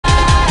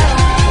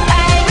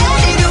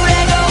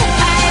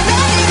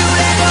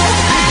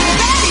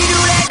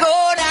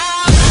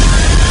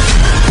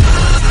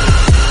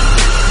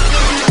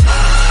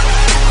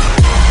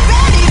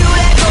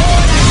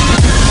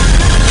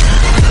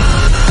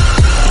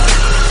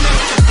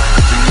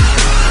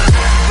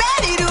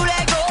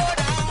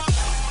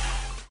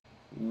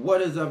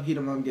What is up, Heat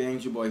 'em Up gang?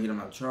 It's your boy Heat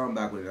 'em Up Tron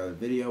back with another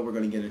video. We're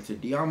going to get into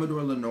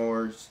Deommodore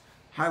Lenoir's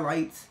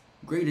highlights.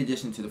 Great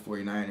addition to the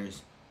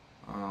 49ers.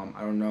 I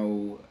don't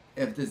know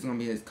if this is going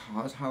to be his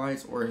college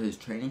highlights or his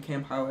training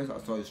camp highlights. I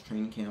saw his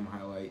training camp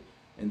highlight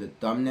in the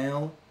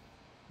thumbnail,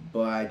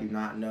 but I do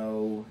not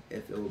know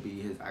if it will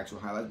be his actual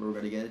highlights. But we're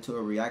going to get into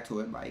it, react to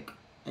it like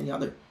any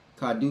other.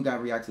 Because I do got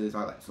to react to this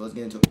highlight. So let's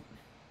get into it.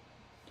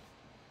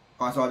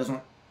 Oh, I saw this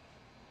one.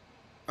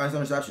 Oh, it's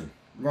an interception.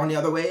 We're going the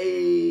other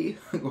way.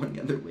 Going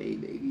the other way,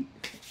 baby.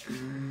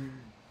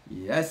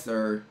 Yes,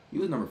 sir. He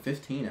was number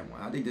 15 at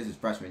one. I think this is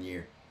freshman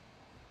year.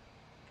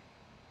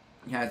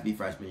 He has to be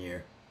freshman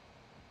year.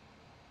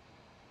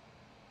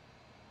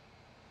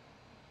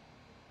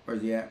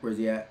 Where's he at? Where's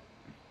he at?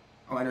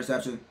 Oh,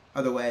 interception.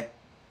 Other way.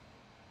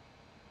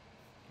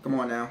 Come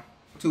on now.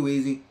 Too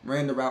easy.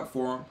 Ran the route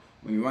for him.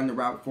 When you run the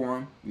route for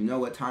him, you know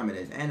what time it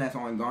is. And that's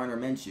on Garner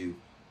Minshew,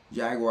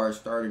 Jaguars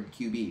starting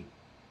QB.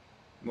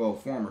 Well,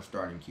 former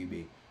starting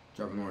QB.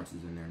 Trevor Lawrence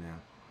is in there now.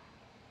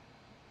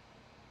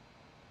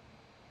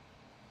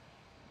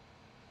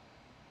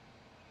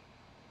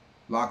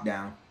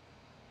 Lockdown.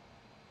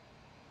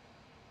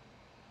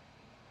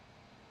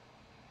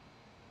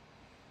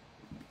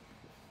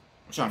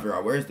 I'm trying to figure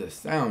out where's the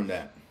sound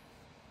at.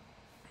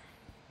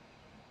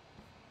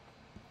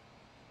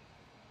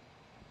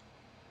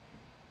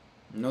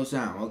 No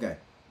sound. Okay.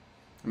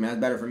 I mean, that's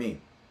better for me.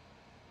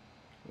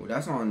 Well,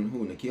 that's on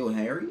who? N'Keal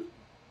Harry?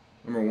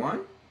 Number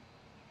 1?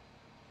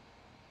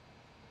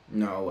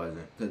 No, it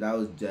wasn't. Because that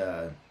was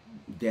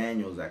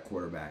Daniels at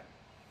quarterback.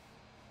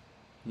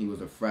 He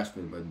was a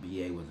freshman, but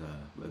BA was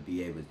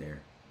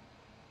there.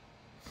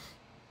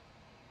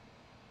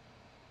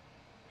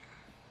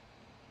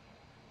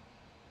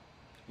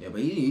 Yeah,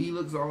 but he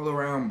looks all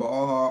around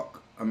ball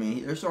hawk. I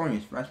mean, they're showing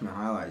his freshman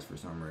highlights for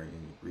some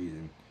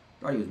reason.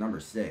 Thought he was number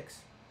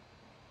 6.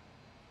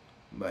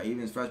 But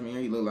even his freshman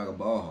year, he looked like a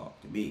ball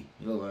hawk to me.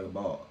 He looked like a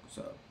ball hawk,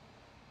 so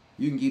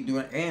you can keep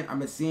doing it. And I've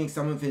been seeing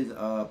some of his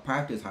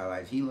practice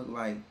highlights. He looked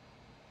like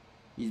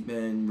he's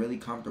been really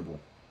comfortable.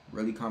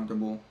 Really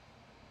comfortable.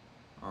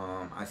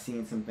 I've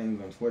seen some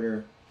things on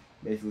Twitter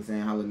basically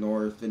saying how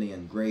Lenoir is fitting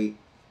in great.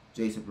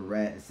 Jason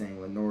Barrett is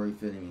saying Lenoir is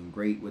fitting in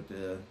great with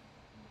the...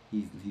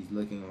 He's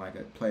looking like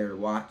a player to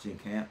watch in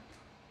camp.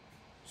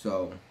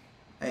 So,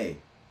 hey,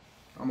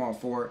 I'm all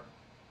for it.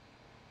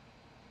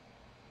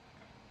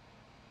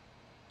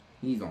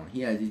 He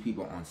has these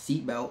people on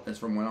seatbelt. That's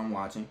from what I'm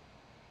watching.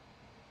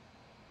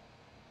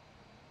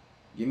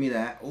 Give me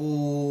that.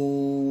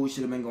 Oh,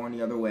 should have been going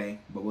the other way,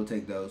 but we'll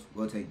take those.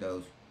 We'll take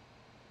those.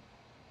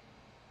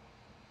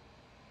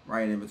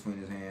 Right in between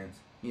his hands.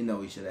 You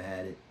know he should have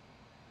had it.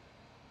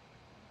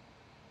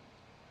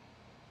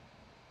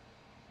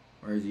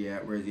 Where is he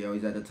at? Where is he? Oh,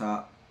 he's at the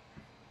top.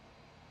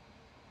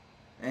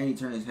 And he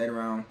turned his head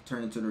around,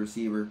 turned it to the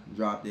receiver,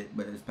 dropped it,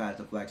 but it's past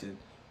deflection.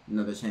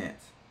 Another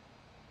chance.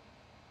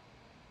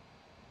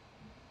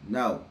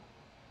 No.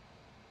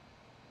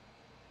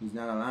 He's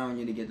not allowing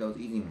you to get those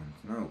easy ones.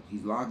 No,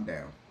 he's locked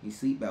down.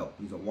 He's seatbelt.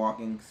 He's a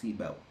walking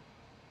seatbelt.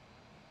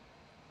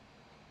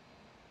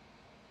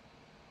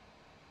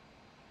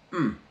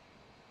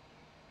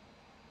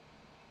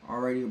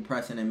 Already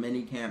pressing in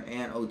minicamp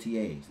and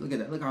OTAs. Look at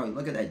that.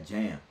 Look at that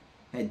jam.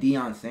 Had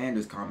Deion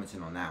Sanders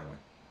commenting on that one.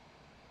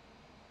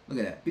 Look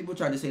at that. People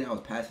tried to say that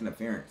was pass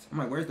interference. I'm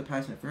like, where's the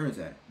pass interference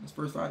at? It's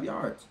first 5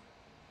 yards.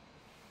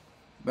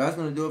 But that's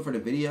gonna do it for the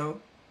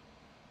video.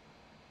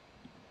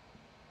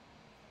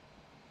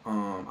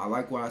 I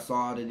like what I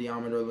saw of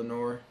Deommodore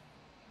Lenoir.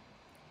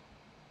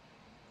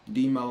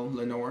 Demo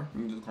Lenoir.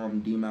 I'm just call him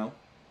Demo.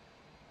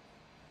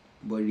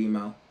 Boy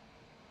Demo.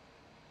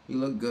 He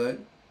looked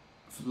good.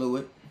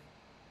 Fluid.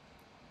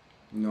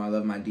 You know I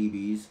love my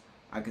DBs.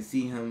 I could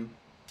see him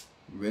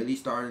really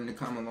starting to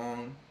come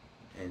along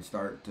and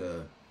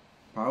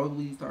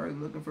probably start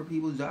looking for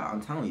people's job.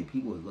 I'm telling you,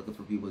 people is looking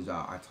for people's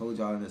job. I told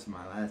y'all in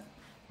the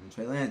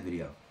Trey Lance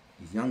video.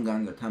 These young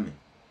guns are coming.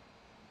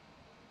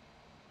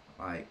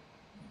 Like,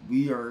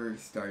 we are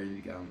starting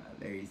to become a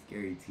very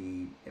scary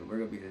team, and we're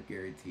gonna be a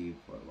scary team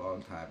for a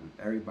long time.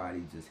 If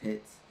everybody just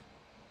hits,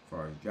 as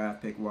far as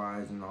draft pick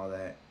wise and all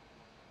that,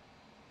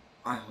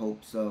 I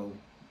hope so.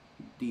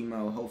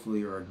 Demo,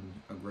 hopefully, are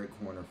a great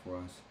corner for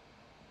us.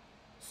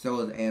 So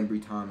is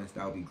Ambry Thomas.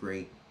 That would be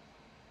great,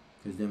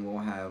 because then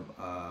we'll have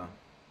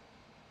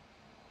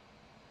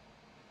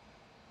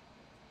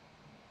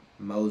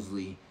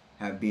Mosley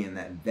being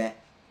that vet.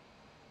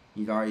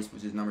 He's already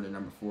switched his number to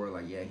number 4.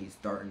 Like, yeah, he's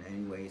starting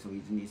anyway, so he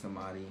just needs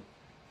somebody.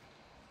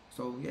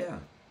 So, yeah.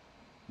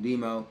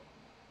 Demo,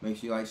 make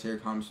sure you like, share,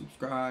 comment,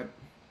 subscribe.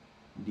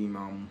 Demo,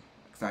 I'm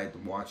excited to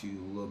watch you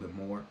a little bit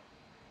more.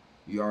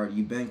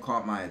 You've been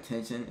caught my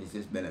attention. It's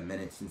just been a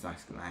minute since I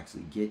can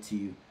actually get to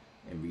you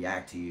and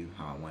react to you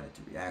how I wanted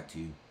to react to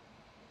you.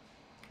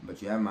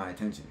 But you have my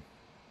attention.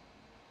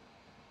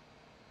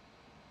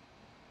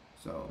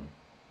 So,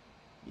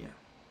 yeah.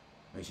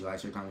 Make sure you like,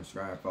 share, comment,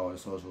 subscribe, follow the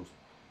socials.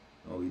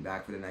 I'll be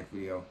back for the next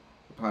video.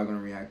 We're probably going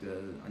to react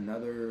to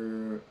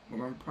we're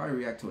going to probably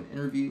react to an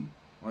interview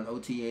on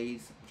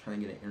OTAs. I'm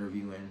trying to get an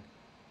interview in.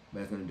 But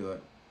that's going to do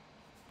it.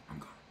 I'm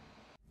gone.